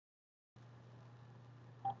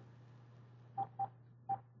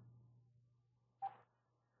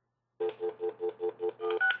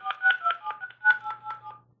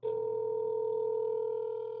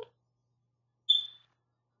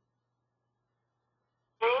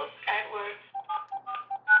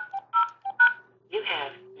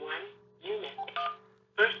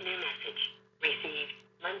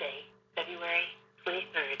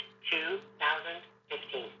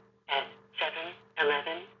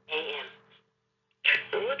a.m.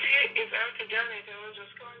 What the heck is Auntie Janet? I was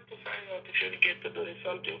just going to find out if you'd get to do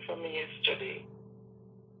something for me yesterday.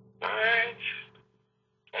 Alright.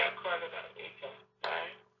 I'll call it out later.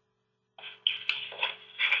 Alright.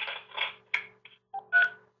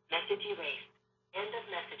 Message erased. End of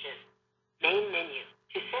messages. Main menu.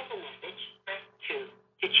 To send a message, press 2.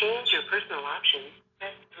 To change your personal options,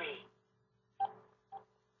 press 3.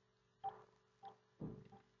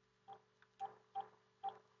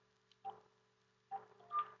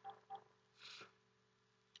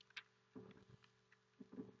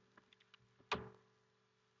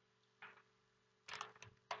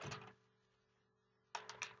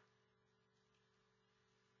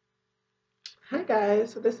 Hi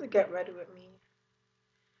guys, so this is Get Ready With Me.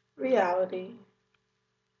 Reality.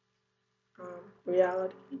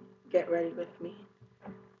 Reality. Get Ready With Me.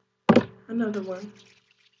 Another one.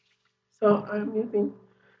 So I'm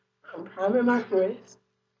priming my wrist.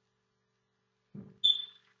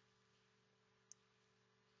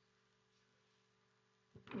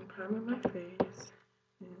 I'm priming my face.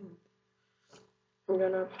 And I'm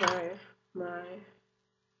gonna apply my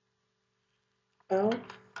e.l.f.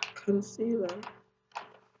 concealer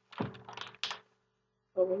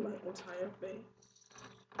over my entire face.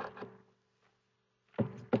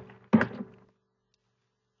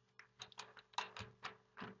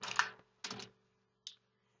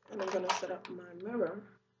 And I'm gonna set up my mirror.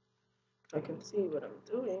 I can see what I'm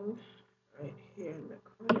doing right here in the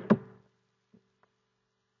corner.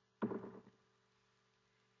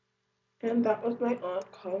 And that was my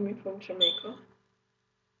aunt calling me from Jamaica.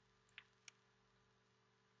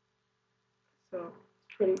 So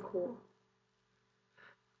it's pretty cool.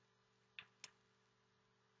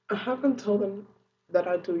 I haven't told them that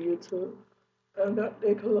I do YouTube and that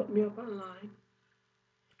they can look me up online.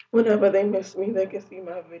 Whenever they miss me, they can see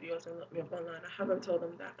my videos and look me up online. I haven't told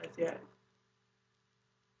them that as yet.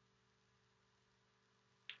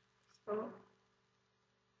 So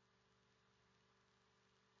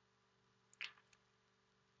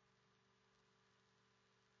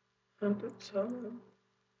I have to tell them.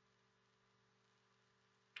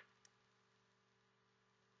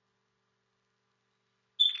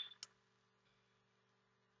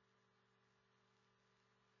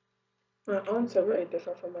 My aunts are very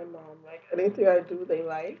different from my mom. Like anything I do, they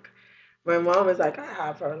like. My mom is like, I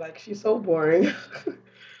have her. Like she's so boring.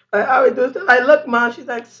 Like I would do stuff. Like, look, mom. She's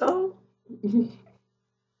like, so. Look,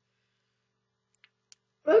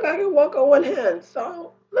 I can walk on one hand.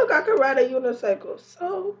 So look, I can ride a unicycle.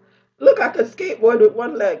 So look, I can skateboard with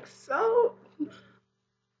one leg. So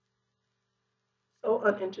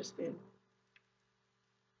uninteresting.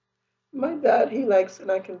 My dad, he likes when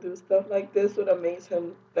I can do stuff like this would amaze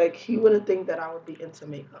him. Like he wouldn't think that I would be into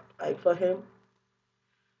makeup. Like for him,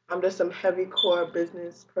 I'm just some heavy core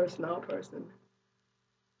business personnel person.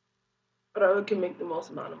 But I can make the most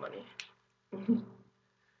amount of money.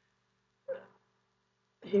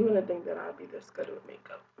 He wouldn't think that I'd be this good with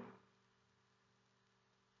makeup.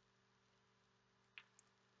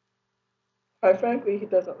 Quite frankly, he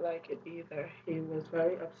doesn't like it either. He was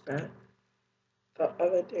very upset the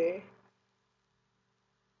other day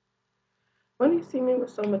when he see me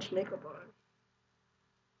with so much makeup on.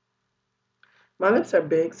 My lips are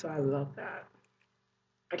big, so I love that.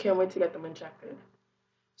 I can't wait to get them injected.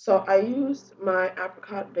 So I used my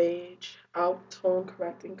apricot beige out tone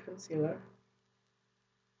correcting concealer.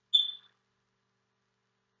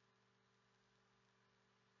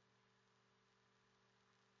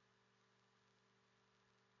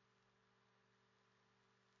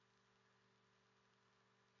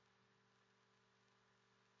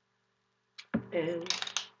 And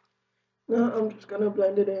now I'm just gonna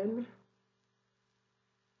blend it in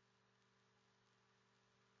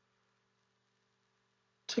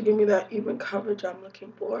to give me that even coverage I'm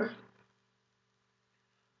looking for.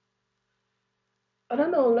 I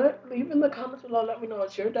don't know. Leave in the comments below. Let me know.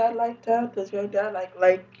 Is your dad like that? Does your dad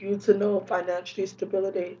like you to know financially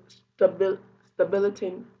stability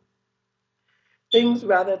things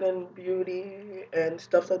rather than beauty and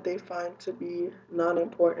stuff that they find to be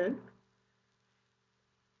non-important?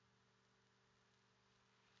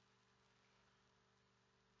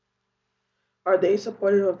 Are they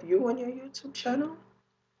supportive of you on your YouTube channel?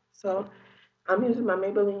 So I'm using my my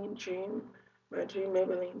Dream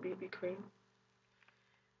Maybelline BB cream.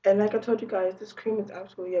 And like I told you guys, this cream is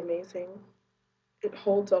absolutely amazing. It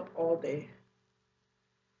holds up all day.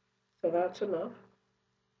 So that's enough.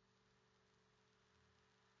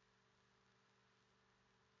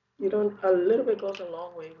 A little bit goes a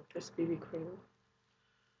long way with this BB cream.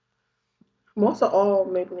 Most of all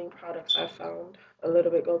Maybelline products I found a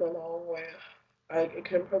little bit goes a long way. Like it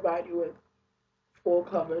can provide you with full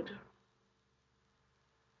coverage.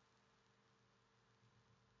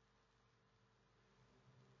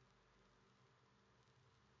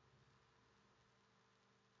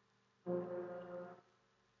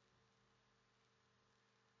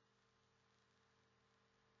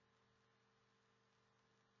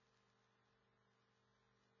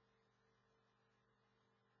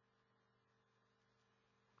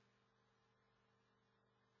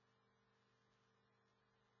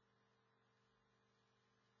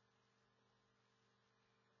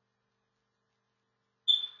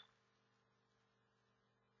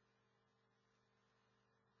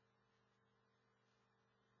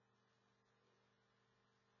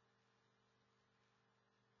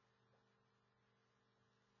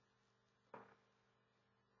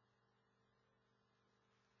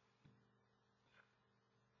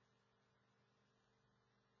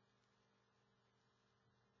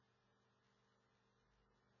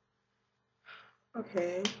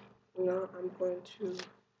 Okay, now I'm going to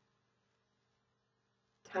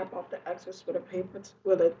tap off the excess with a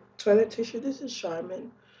with a toilet tissue. This is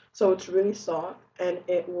Charmin, so it's really soft and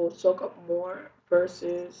it will soak up more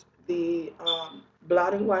versus the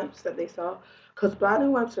blotting wipes that they sell. Because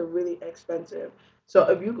blotting wipes are really expensive. So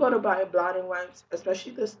if you go to buy blotting wipes,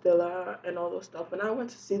 especially the Stilla and all those stuff, when I went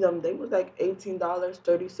to see them, they was like $18,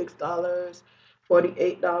 $36,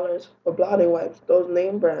 $48 for blotting wipes. Those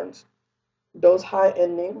name brands, those high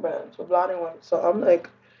end name brands for blotting wipes. So I'm like,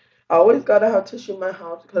 I always gotta have tissue in my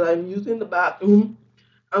house because I'm using the bathroom.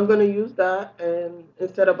 I'm gonna use that, and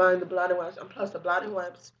instead of buying the blotting wipes, and plus the blotting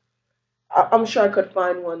wipes, I'm sure I could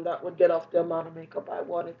find one that would get off the amount of makeup I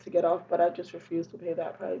wanted to get off, but I just refuse to pay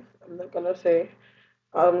that price. I'm not gonna say.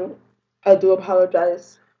 Um, I do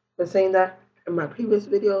apologize for saying that in my previous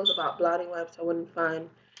videos about blotting wipes. I wouldn't find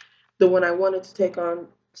the one I wanted to take on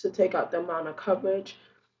to take out the amount of coverage.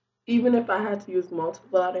 Even if I had to use multiple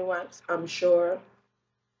blotting wipes, I'm sure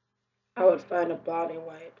I would find a blotting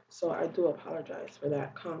wipe. So I do apologize for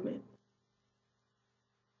that comment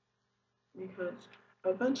because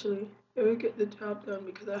eventually it will get the job done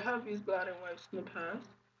because I have used blotting wipes in the past.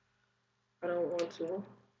 I don't want to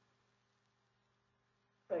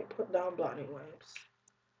like put down blotting wipes.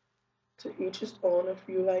 To each his own. If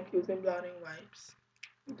you like using blotting wipes,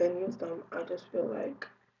 then use them. I just feel like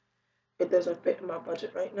it doesn't fit in my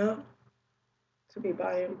budget right now to be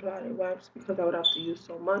buying blotting wipes because I would have to use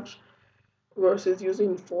so much versus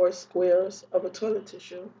using 4 squares of toilet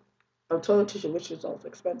tissue, which is also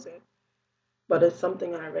expensive. But it's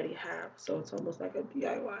something I already have, so it's almost like a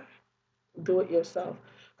DIY, do it yourself.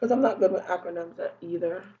 Because I'm not good with acronyms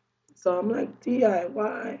either. So I'm like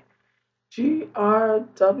DIY, GRWM.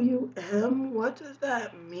 What does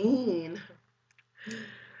that mean?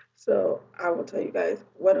 So I will tell you guys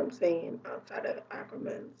what I'm saying outside of the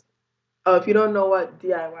acronyms. Oh, if you don't know what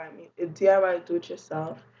DIY means, it's DIY do it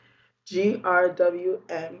yourself.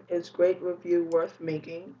 GRWM is great review worth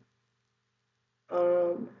making.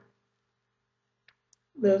 Um,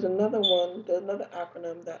 there's another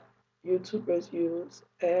acronym that YouTubers use,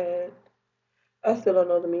 and I still don't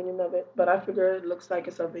know the meaning of it, but I figure it looks like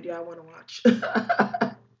it's a video I want to watch.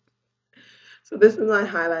 So this is my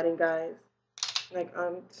highlighting, guys. Like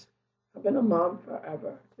I've been a mom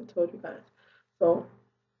forever. I told you guys. So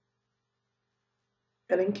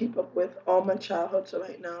I didn't keep up with all my childhood. So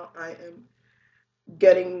right now I am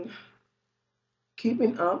getting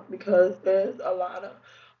keeping up because there's a lot of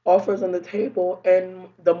offers on the table, and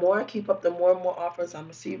the more I keep up, the more and more offers I'm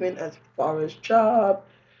receiving as far as jobs,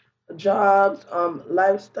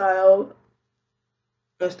 lifestyle,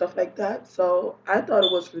 and stuff like that. So I thought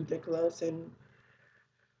it was ridiculous, and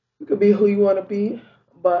you could be who you want to be.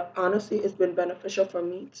 But honestly, it's been beneficial for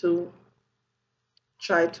me to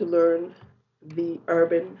try to learn the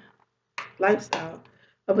urban lifestyle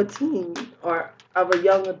of a teen or of a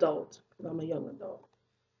young adult, because I'm a young adult.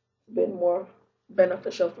 It's been more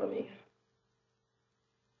beneficial for me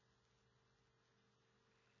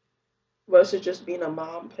versus just being a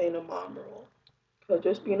mom playing a mom role. Because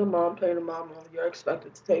just being a mom playing a mom role, you're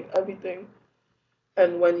expected to take everything.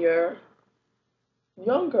 And when you're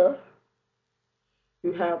younger,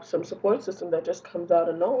 you have some support system that just comes out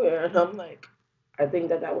of nowhere. And I'm like, I think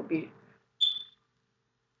that that would be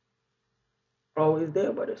always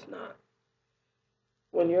there, but it's not.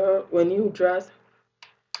 When you dress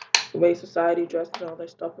the way society dresses and all that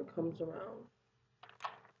stuff, it comes around.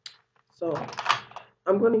 So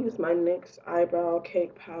I'm going to use my NYX eyebrow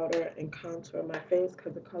cake powder and contour my face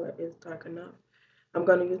because the color is dark enough. I'm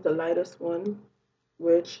going to use the lightest one,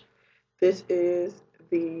 which this is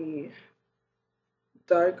the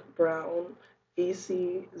dark brown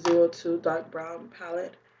EC02 dark brown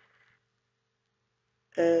palette.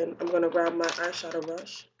 And I'm going to grab my eyeshadow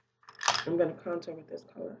brush. I'm going to contour with this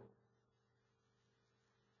color.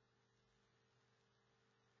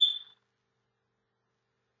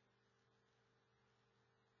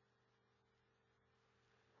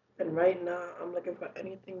 And right now, I'm looking for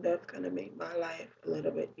anything that's going to make my life a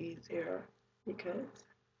little bit easier because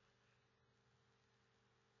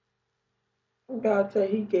God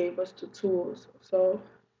said He gave us the tools. So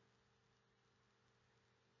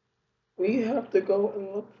we have to go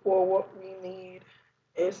and look for what we need.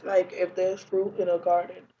 It's like if there's fruit in a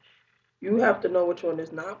garden, you have to know which one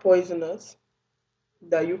is not poisonous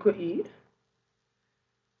that you could eat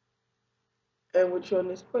and which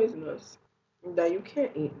one is poisonous that you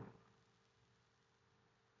can't eat.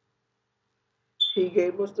 He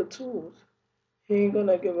gave us the tools. He ain't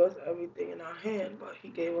gonna give us everything in our hand, but he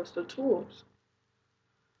gave us the tools,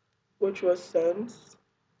 which was sense,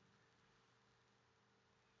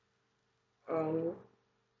 um,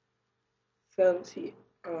 sense,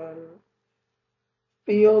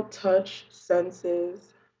 feel, touch,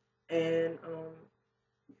 senses, and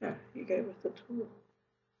yeah, he gave us the tool.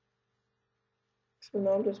 So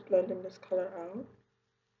now I'm just blending this color out.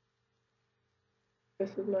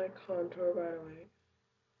 This is my contour, by the way.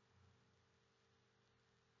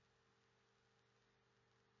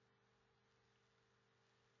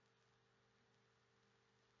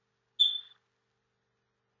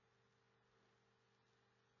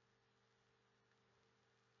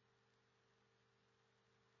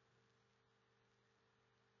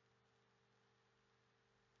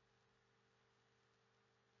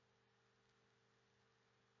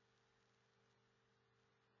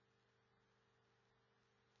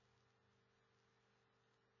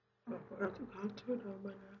 I forgot to contour down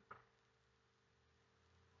my neck.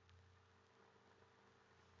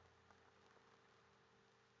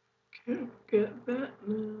 Can't forget that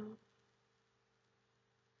now.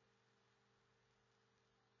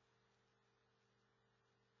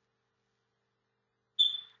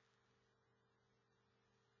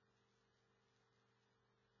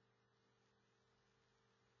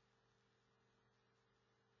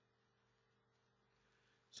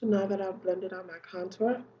 So now that I've blended out my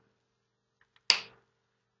contour,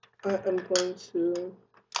 I am going to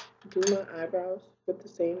do my eyebrows with the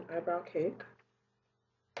same eyebrow cake.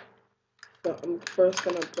 So I'm first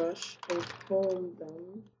gonna brush and comb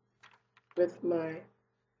them with my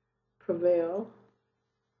Prevail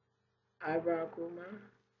eyebrow groomer,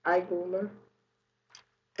 eye groomer,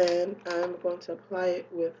 and I'm going to apply it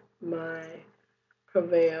with my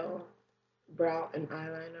Prevail brow and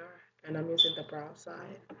eyeliner, and I'm using the brow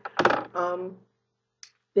side. Um,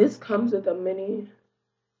 this comes with a mini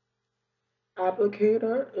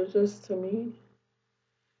applicator. It's just to me,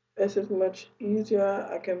 this is much easier.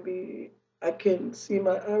 I can see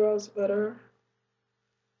my eyebrows better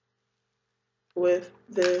with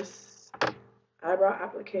this eyebrow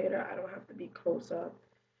applicator. I don't have to be close up.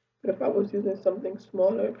 But if I was using something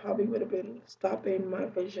smaller, it probably would have been stopping my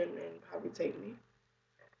vision and probably take me.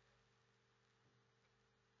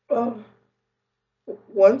 Well,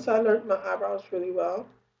 once I learned my eyebrows really well,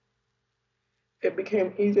 it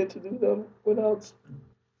became easier to do them without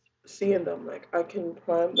seeing them. Like I can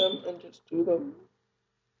prime them and just do them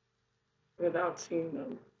without seeing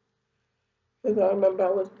them. Because I remember I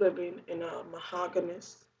was living in a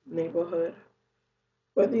mahoganyist neighborhood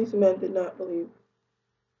where these men did not believe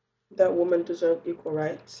that women deserve equal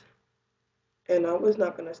rights. And I was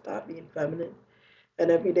not going to stop being feminine. And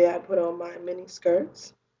every day I put on my mini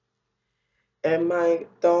skirts and my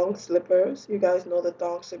thong slippers. You guys know the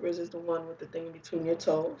thong slippers is the one with the thing between your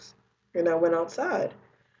toes. And I went outside.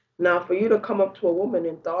 Now, for you to come up to a woman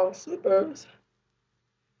in thong slippers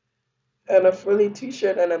and a frilly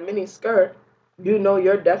t-shirt and a mini skirt, you know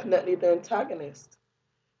you're definitely the antagonist.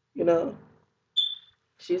 You know,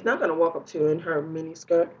 she's not gonna walk up to you in her mini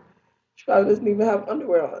skirt. She probably doesn't even have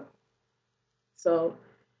underwear on. So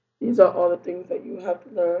these are all the things that you have to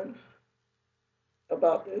learn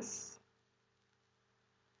about this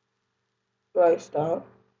lifestyle,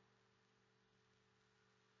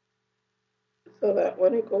 so that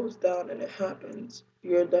when it goes down and it happens,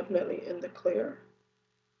 you're definitely in the clear.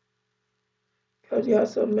 Because you have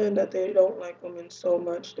some men that they don't like women so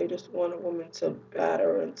much, they just want a woman to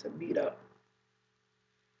batter and to beat up.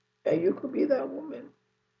 And you could be that woman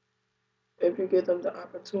if you give them the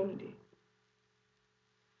opportunity.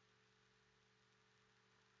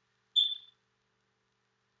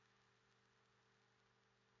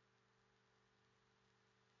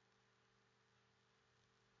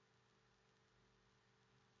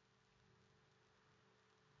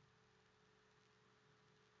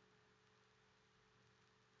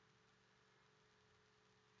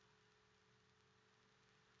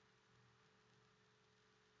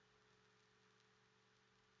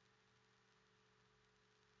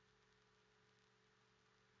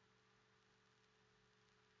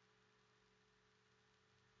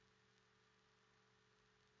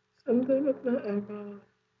 I'm done with my eyebrows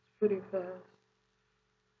pretty fast.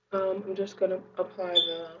 I'm just gonna apply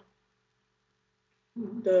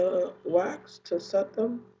the wax to set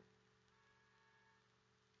them.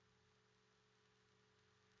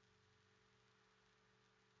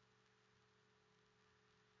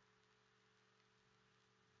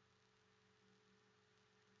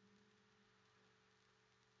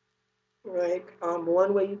 Like,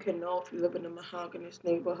 one way you can know if you live in a mahoganyous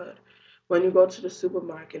neighborhood, when you go to the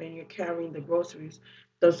supermarket and you're carrying the groceries,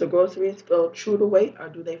 does the groceries feel true to weight or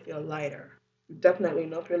do they feel lighter? You definitely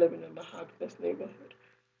know if you're living in a mahoganyous neighborhood.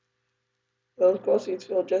 Those groceries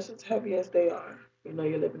feel just as heavy as they are. You know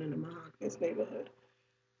you're living in a mahoganyous neighborhood.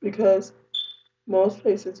 Because most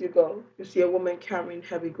places you go, you see a woman carrying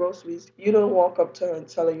heavy groceries, you don't walk up to her and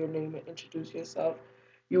tell her your name and introduce yourself.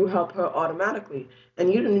 You help her automatically.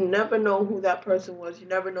 And you never know who that person was. You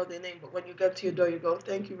never know their name. But when you get to your door, you go,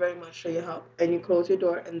 "Thank you very much for your help." And you close your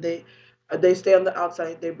door and they stay on the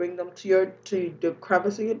outside. They bring them to the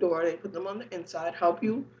crevice of your door. They put them on the inside, help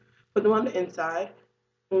you put them on the inside,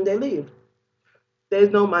 and they leave.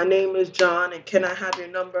 There's no, "My name is John and can I have your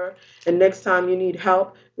number? And next time you need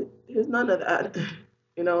help." There's none of that.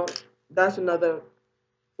 You know, that's another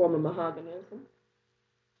form of mahoganyism.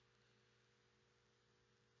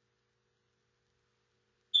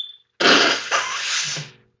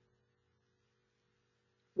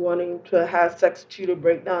 Wanting to have sex with you to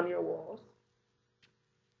break down your walls.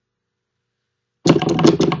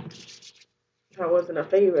 That wasn't a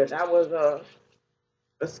favor. That was a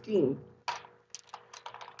scheme.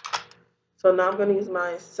 So now I'm going to use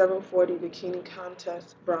my 740 Bikini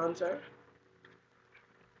Contest bronzer.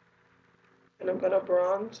 And I'm going to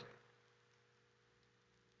bronze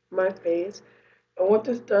my face. And what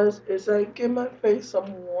this does is like give my face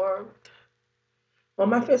some warmth. On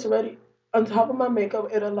my face already, on top of my makeup,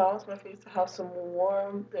 it allows my face to have some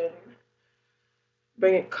warmth and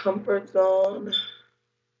bring it comfort zone,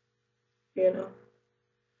 you know,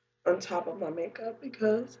 on top of my makeup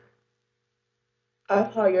because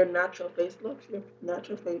that's how your natural face looks. Your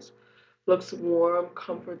natural face looks warm,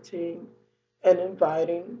 comforting, and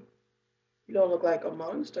inviting. You don't look like a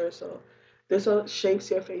monster, so this shapes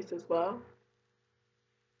your face as well.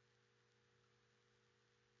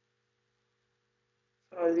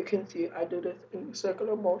 So as you can see, I do this in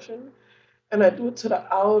circular motion, and I do it to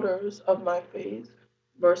the outers of my face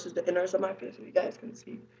versus the inners of my face. So you guys can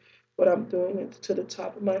see what I'm doing. It's to the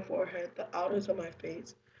top of my forehead, the outers of my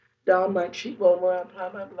face, down my cheekbone where I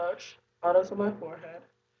apply my blush, outers of my forehead,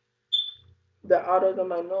 the outers of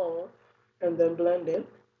my nose, and then blend it.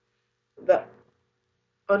 The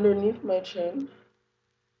underneath my chin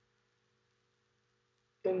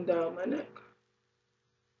and down my neck.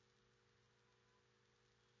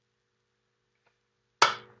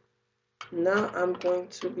 Now I'm going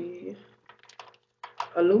to be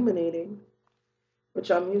illuminating, which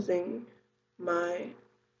I'm using my,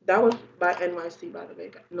 that was by NYC by the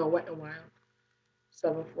way, no, Wet n Wild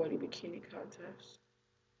 740 Bikini Contest.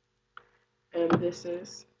 And this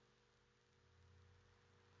is,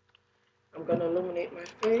 I'm gonna illuminate my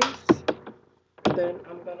face, then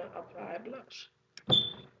I'm gonna apply blush.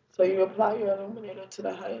 So you apply your illuminator to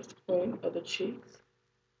the highest point of the cheeks.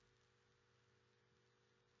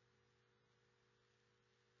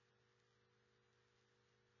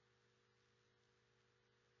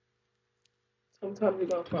 Sometimes you're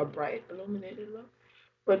going for a bright illuminated look,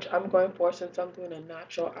 which I'm going for since I'm doing a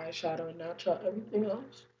natural eyeshadow and natural everything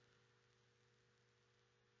else.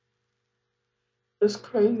 It's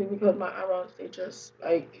crazy because my eyebrows, they just,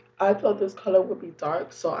 like, I thought this color would be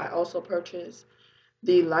dark, so I also purchased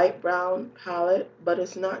the light brown palette, but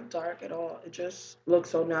it's not dark at all. It just looks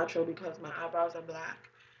so natural because my eyebrows are black.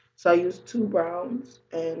 So I used two browns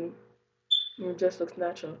and it just looks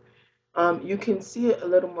natural. You can see it a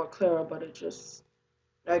little more clearer, but it just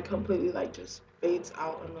like completely like just fades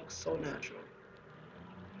out and looks so natural.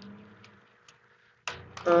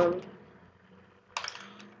 Um,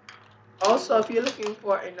 Also, if you're looking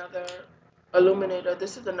for another illuminator,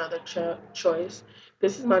 this is another choice.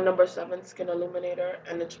 This is my number 7 skin illuminator,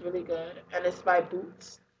 and it's really good. And it's by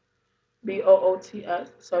Boots, Boots.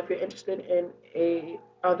 So if you're interested in a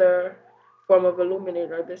other form of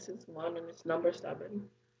illuminator, this is one, and it's number 7.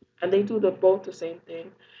 And they do both the same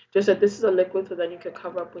thing. Just that this is a liquid, so then you can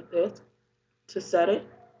cover up with this to set it.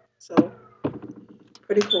 So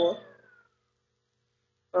pretty cool.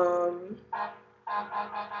 Um,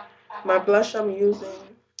 my blush I'm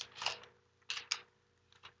using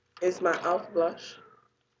is my e.l.f. blush,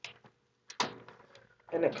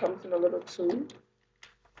 and it comes in a little tube.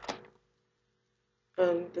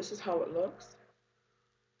 And this is how it looks.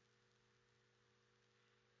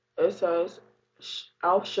 It says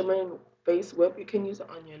Elf Shimmering Face Whip. You can use it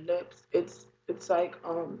on your lips. It's like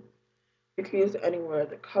you can use it anywhere.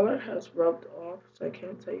 The color has rubbed off, so I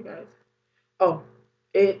can't tell you guys. Oh,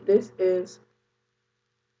 this is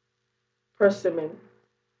persimmon,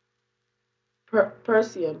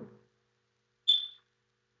 persium,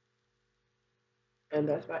 and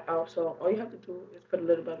that's by Elf. So all you have to do is put a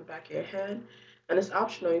little bit on the back of your hand, and it's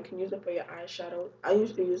optional. You can use it for your eyeshadow. I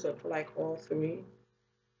usually use it for like all three.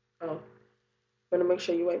 Oh, you want to make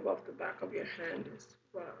sure you wipe off the back of your hand as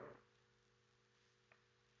well.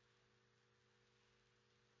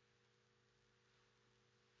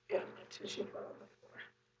 Yeah, my tissue fell on the floor.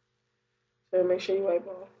 So make sure you wipe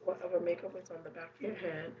off whatever makeup is on the back of your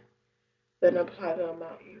hand. Then apply the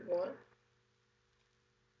amount you want.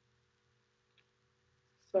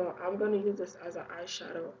 So I'm going to use this as an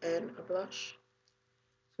eyeshadow and a blush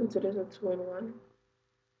since it is a two-in-one.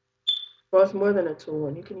 Well, it's more than a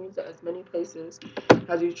two-in-one. You can use it as many places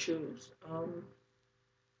as you choose. I'm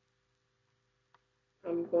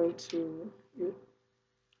going to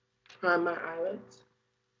prime my eyelids.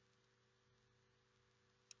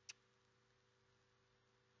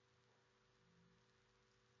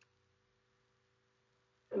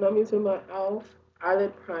 And I'm using my e.l.f.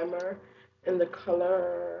 eyelid primer in the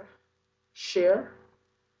color Sheer.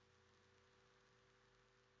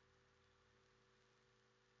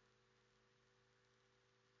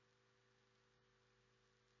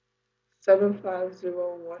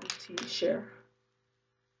 (7501T) Sheer.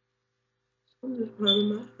 So I'm just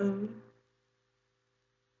priming my eyelid.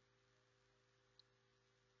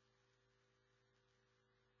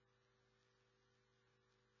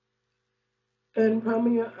 And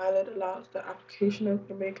priming your eyelid allows the application of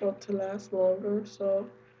your makeup to last longer. So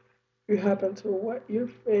if you happen to wet your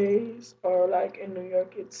face, or like in New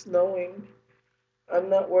York it's snowing, I'm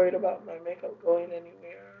not worried about my makeup going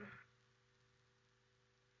anywhere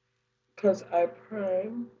because I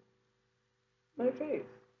prime my face.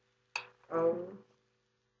 Um,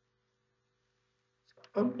 so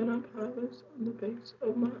I'm gonna apply this on the base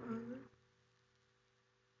of my eyelid.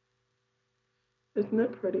 Isn't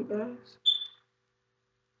it pretty, guys?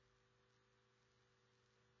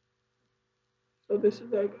 So this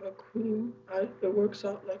is like a cream. It works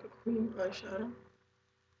out like a cream eyeshadow,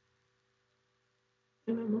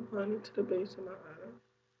 and I'm applying it to the base of my eyelid.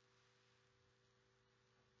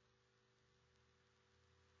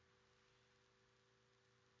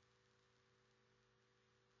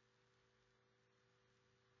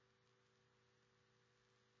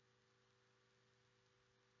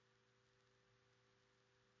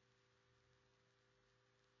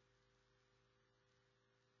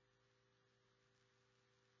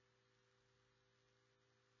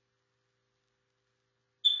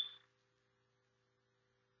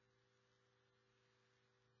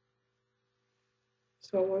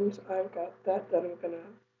 So once I've got that done, I'm gonna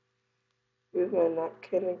use my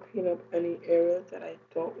napkin and clean up any areas that I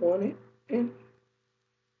don't want it in.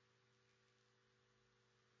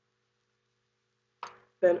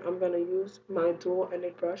 Then I'm gonna use my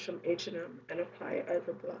dual-ended brush from H&M and apply it as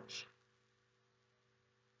a blush.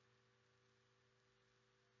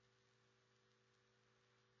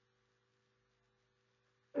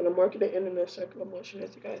 And I'm working it in a circular motion,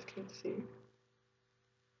 as you guys can see.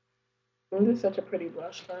 And this is such a pretty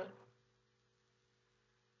blush, guys.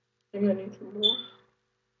 Maybe I need some more.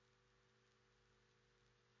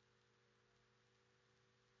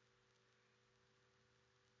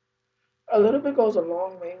 A little bit goes a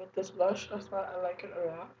long way with this blush. That's why I like it a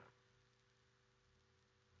lot.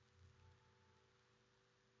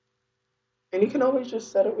 And you can always just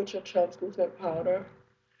set it with your translucent powder.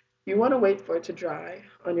 You want to wait for it to dry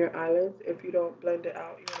on your eyelids. If you don't blend it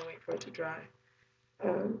out, you want to wait for it to dry.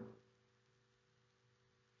 Um,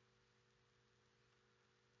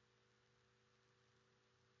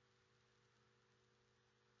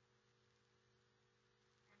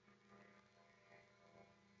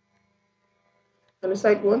 and it's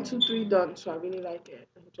like 1, 2, 3 done, so I really like it.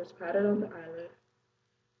 Just pat it on the eyelid.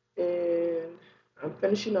 And I'm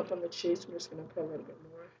finishing up on the cheeks. I'm just going to put a little bit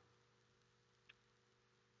more.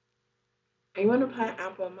 And you want to apply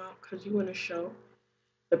ample amount because you want to show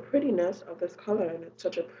the prettiness of this color. And it's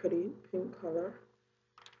such a pretty pink color.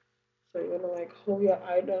 So you want to like hold your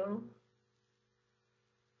eye down.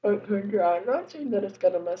 Or turn your eye. Not saying that it's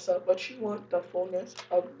going to mess up, but you want the fullness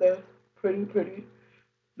of the pretty, pretty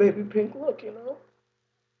baby pink look, you know?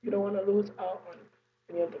 You don't want to lose out on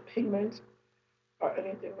any of the pigments or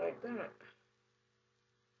anything like that.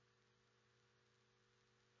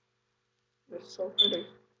 It's so pretty.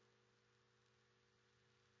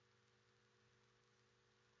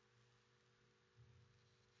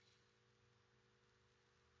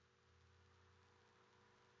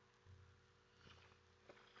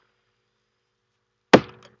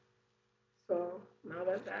 So now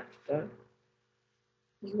that that's done,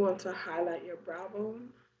 you want to highlight your brow bone.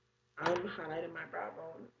 I'm highlighting my brow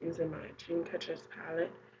bone using my Dreamcatcher's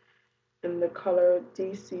palette in the color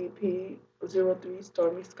DCP03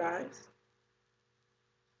 Stormy Skies.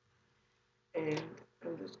 And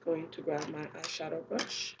I'm just going to grab my eyeshadow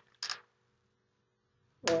brush.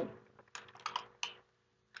 Well,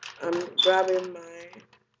 I'm grabbing my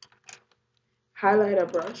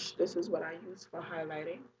highlighter brush. This is what I use for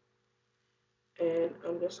highlighting. And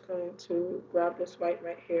I'm just going to grab this white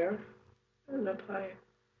right here and apply it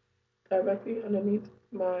directly underneath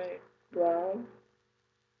my brow.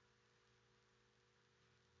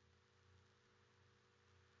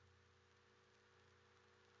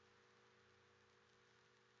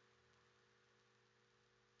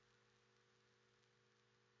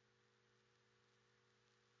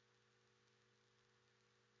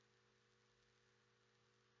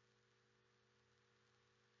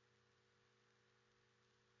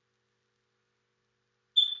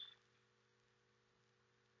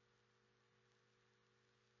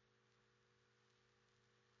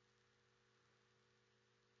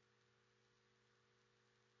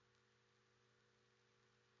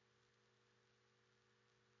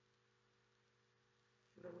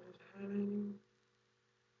 And I'm just highlighting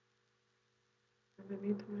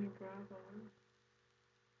underneath my brow bone.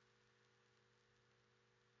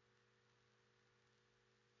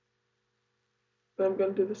 Then I'm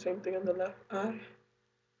going to do the same thing on the left eye.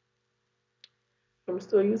 I'm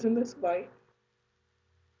still using this white.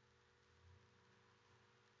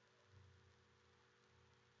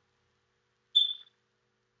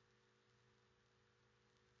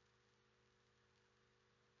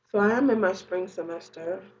 So I am in my spring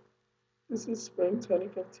semester. This is spring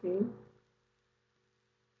 2015.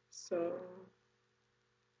 So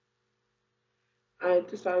I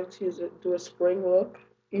decided to do a spring look.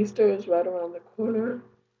 Easter is right around the corner.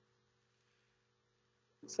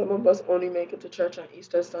 Some of us only make it to church on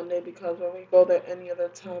Easter Sunday because when we go there any other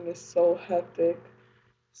time, it's so hectic,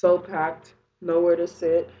 so packed, nowhere to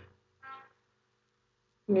sit.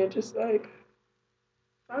 And you're just like,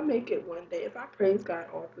 if I make it one day, if I praise God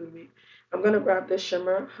all through the week, I'm going to grab this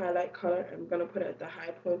shimmer highlight color and I'm going to put it at the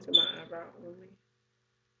high points of my eyebrow only.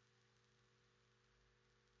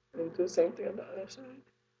 And do the same thing on the other side.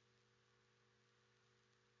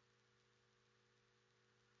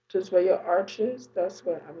 Just where your arch is, that's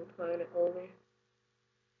where I'm applying it only.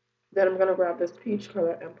 Then I'm going to grab this peach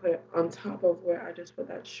color and put it on top of where I just put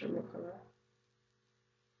that shimmer color.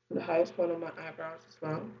 The highest point of my eyebrows as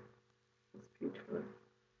well. This peach color.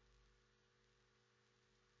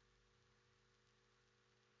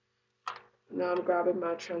 Now I'm grabbing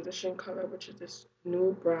my transition color, which is this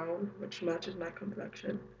nude brown, which matches my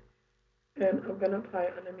complexion. And I'm going to apply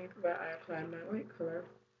it underneath where I applied my white color.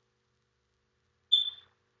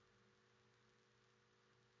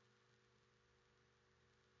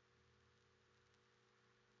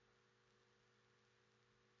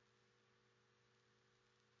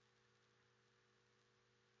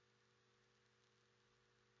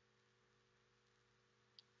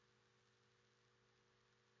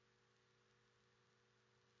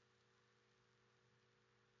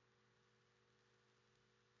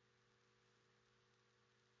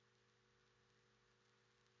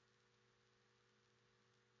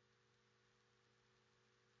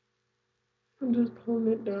 I'm just pulling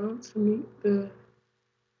it down to meet the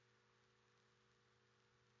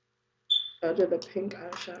edge of the pink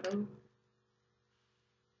eyeshadow.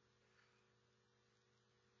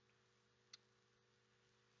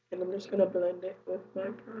 And I'm just going to blend it with my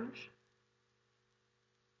brush.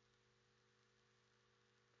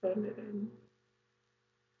 Blend it in.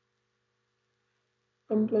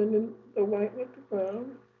 I'm blending the white with the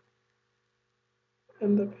brown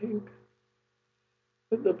and the pink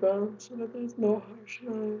with the brown so that there's no harsh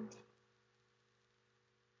lines.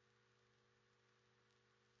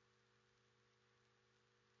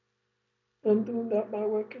 I'm doing that by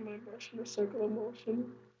working my brush in a circular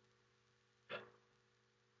motion.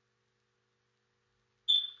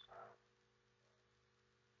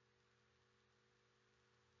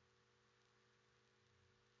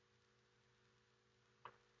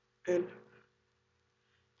 And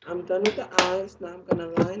I'm done with the eyes. Now I'm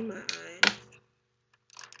going to line my eyes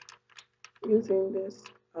using this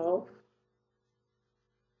e.l.f.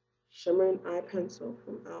 shimmering eye pencil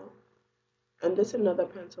from e.l.f. And this is another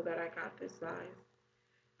pencil that I got this size.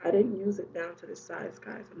 I didn't use it down to this size,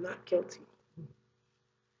 guys. I'm not guilty.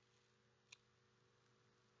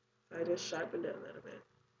 I just sharpened it a little bit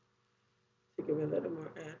to give it a little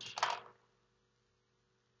more edge.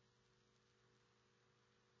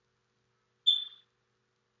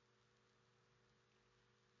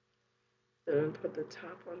 and then put the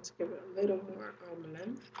top on to give it a little more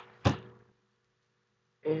length.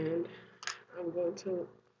 And I'm going to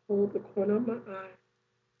hold the corner of my eye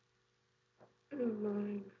and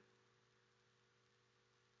line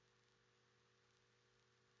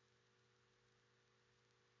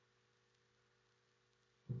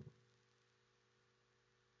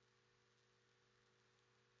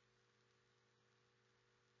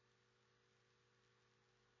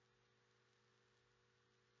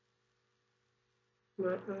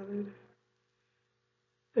my eyelid.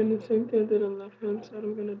 And the same thing I did on the left hand side,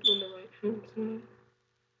 I'm going to do on the right hand side.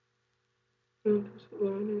 And just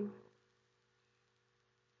lining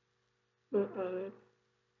my eyelid.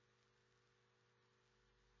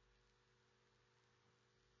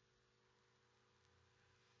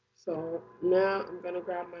 So now I'm going to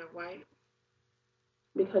grab my white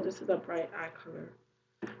because this is a bright eye color.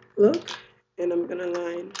 Look, and I'm going to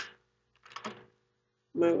line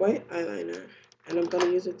my white eyeliner and I'm going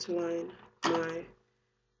to use it to line my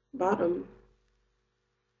bottom.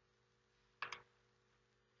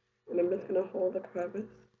 And I'm just going to hold the crevice.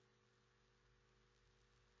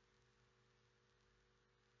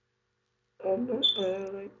 Of my eye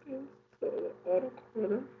like this, so the outer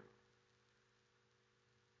corner.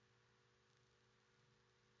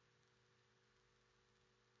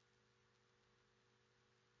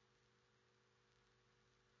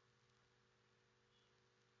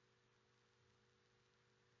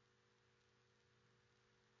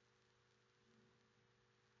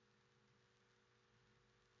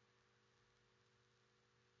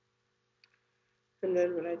 And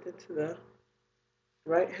then what I did to the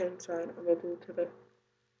right hand side, I'm going to do to the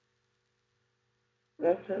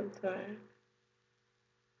left hand side.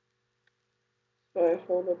 So I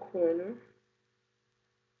hold the corner.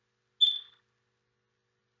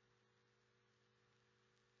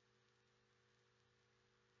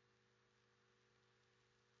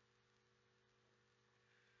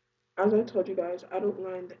 As I told you guys, I don't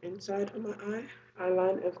line the inside of my eye. I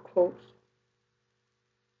line as close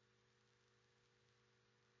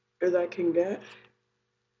as I can get.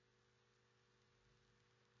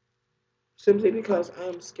 Simply because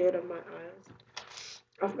I'm scared of my eyes.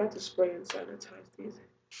 I forgot to spray and sanitize these.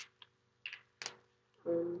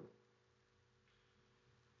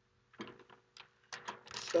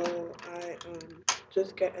 So I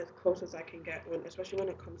just get as close as I can get when, especially when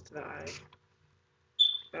it comes to the eye.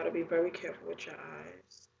 Gotta be very careful with your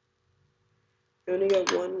eyes. You only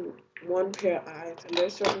get one pair of eyes, and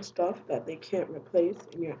there's certain stuff that they can't replace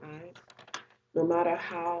in your eyes, no matter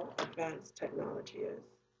how advanced technology is.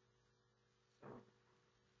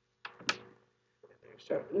 So, there's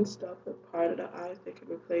certain stuff that part of the eyes they can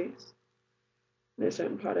replace. There's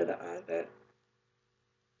certain part of the eye that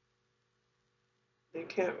they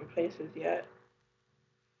can't replace as yet.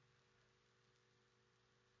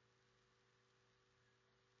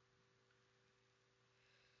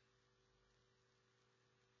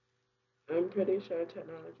 I'm pretty sure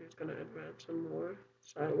technology is going to advance some more.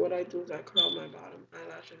 So what I do is I curl my bottom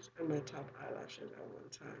eyelashes and my top eyelashes at one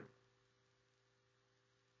time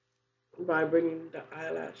by bringing the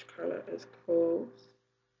eyelash curler as close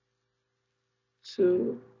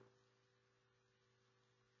to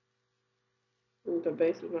the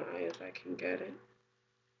base of my eye as I can get it.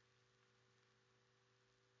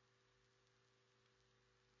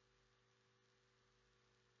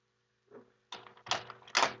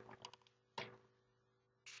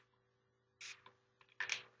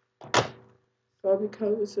 So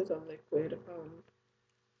because this is a liquid,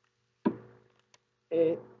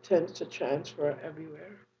 it tends to transfer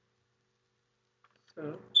everywhere.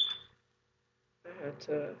 So I had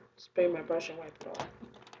to spray my brush and wipe it off.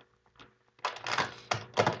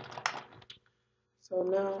 So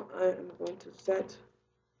now I am going to set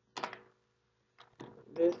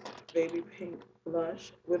this baby pink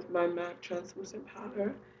blush with my MAC translucent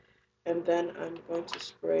powder, and then I'm going to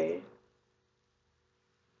spray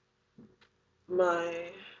my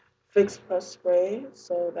Fix Plus spray.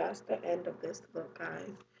 So that's the end of this look, guys.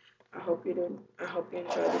 I hope you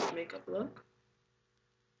enjoy this makeup look.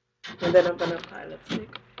 And then I'm gonna apply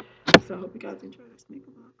lipstick. So I hope you guys enjoy this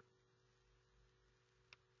makeup look.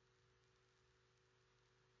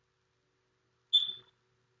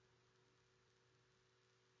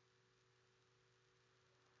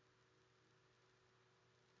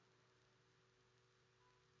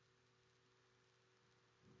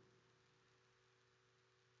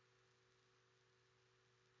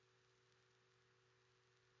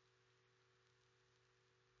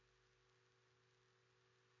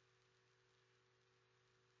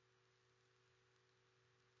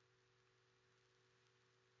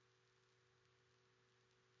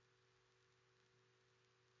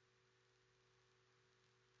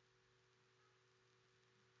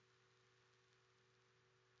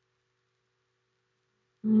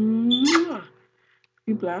 Mwah.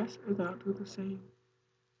 Be blessed, and I'll do the same.